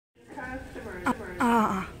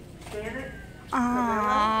Ah.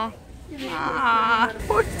 Ah. Ah.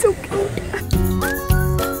 Oh, it's so cute.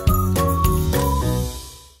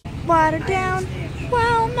 Water down,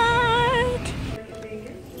 Walmart.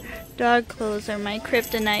 Dog clothes are my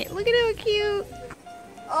kryptonite. Look at how cute.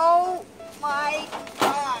 Oh my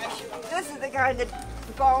gosh. This is the kind of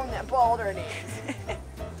bone that Boulder needs.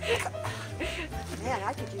 Man,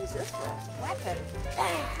 I could use this for a weapon.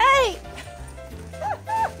 Hey!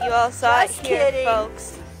 You all saw Just it here, kidding.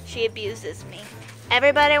 folks. She abuses me.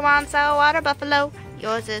 Everybody wants a water buffalo.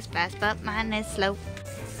 Yours is fast, but mine is slow.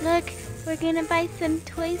 Look, we're gonna buy some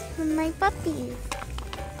toys for my puppies.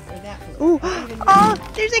 Ooh. Oh,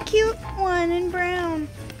 there's a cute one in brown.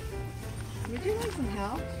 Would you like some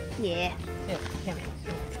help? Yeah. Yeah, come here.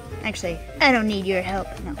 Actually, I don't need your help.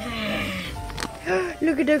 No.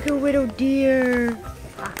 Look at that little deer.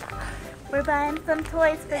 We're buying some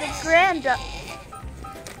toys for the granddog.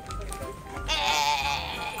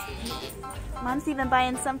 Mom's even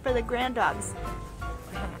buying some for the granddogs.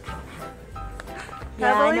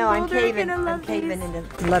 Yeah, Pebble I and know. I'm Boulder are caving. gonna I'm love caving these.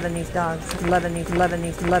 into loving these dogs. Loving these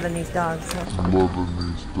dogs.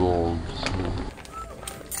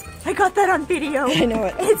 I got that on video. I know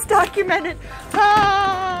it. It's documented.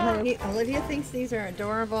 Ah! Olivia thinks these are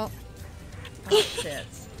adorable. Oh,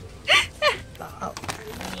 shits. Oh.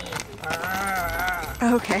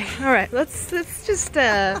 Okay. All right. Let's just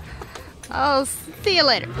I'll see you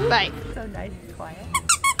later. Bye. So nice and quiet.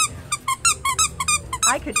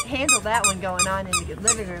 I could handle that one going on in the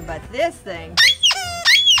living room, but this thing.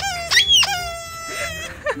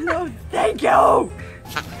 No, thank you.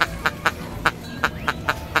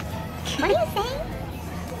 What are you saying?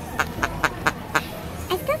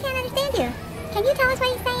 I still can't understand you. Can you tell us what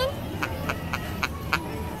you're saying?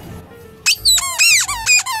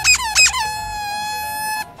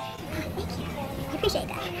 Thank you. I appreciate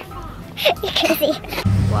that. You're crazy.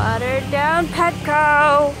 Water down,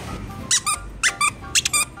 Petco.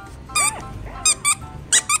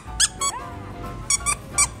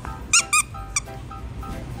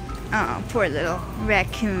 Oh, poor little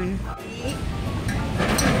raccoon.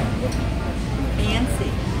 Fancy.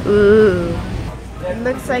 Ooh. It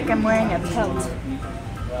looks like I'm wearing a pelt.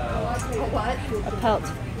 What? A pelt.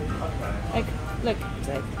 Like, look. It's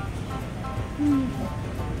like,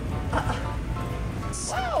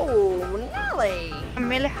 Whoa, Nelly. I'm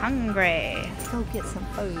really hungry. Let's go get some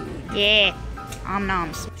food. Yeah. Om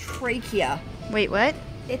noms. Trachea. Wait, what?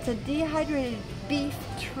 It's a dehydrated beef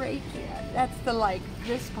trachea. That's the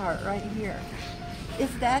this part right here. Is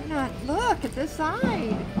that not? Look at the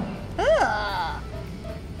side. Ugh.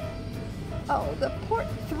 Oh, the poor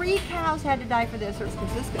 3 cows had to die for this, or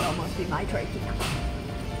because this could almost be my trachea.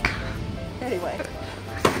 Anyway.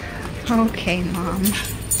 Okay, Mom. Is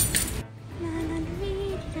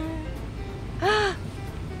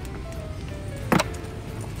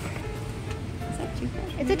that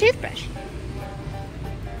toothbrush? It's a toothbrush.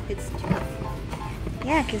 It's tooth.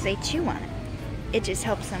 Yeah, because they chew on it. It just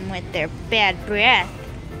helps them with their bad breath.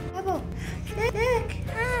 Pebble. Look.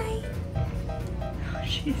 Hi.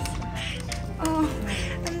 Oh, oh,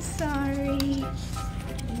 I'm sorry.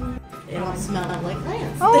 It'll smell like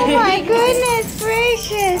plants. Oh my goodness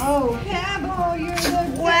gracious. Oh, Pebble, you're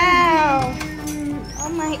the Wow. Oh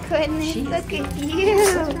my goodness, look at you.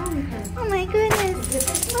 Oh my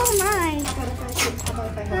goodness. Oh my.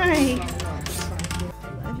 Hi.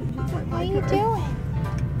 What are you doing?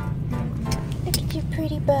 Look at your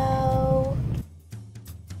pretty bow.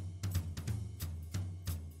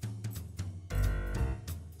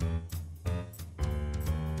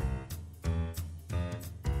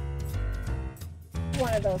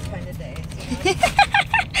 one of those kind of days.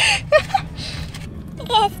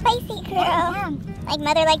 Yeah, spicy girl. Like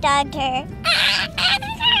mother, like dog tur.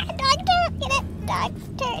 Dog tur, get it? Dog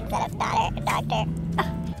tur instead of daughter. Dog tur.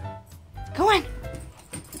 Go on.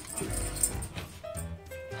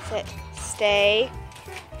 Sit. Stay.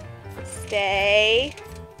 Stay.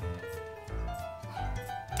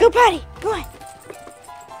 Go potty. Go on.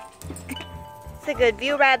 It's a good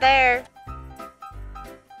view right there.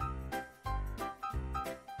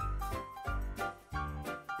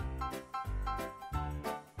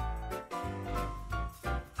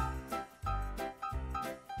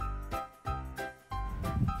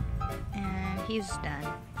 And he's done.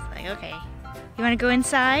 It's like, okay. You want to go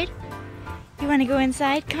inside? You want to go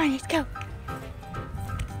inside? Come on, let's go.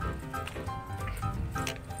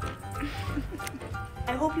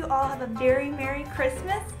 I hope you all have a very Merry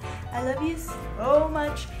Christmas. I love you so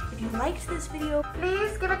much. If you liked this video,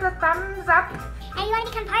 please give it a thumbs up. And if you want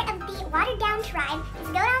to become part of the Watered Down tribe, just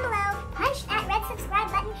go down below, punch that red subscribe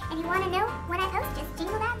button, and if you want to know when I post, just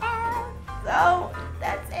jingle that bell. So So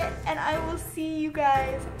that's it, and I will see you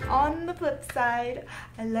guys on the flip side.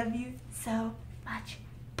 I love you so much.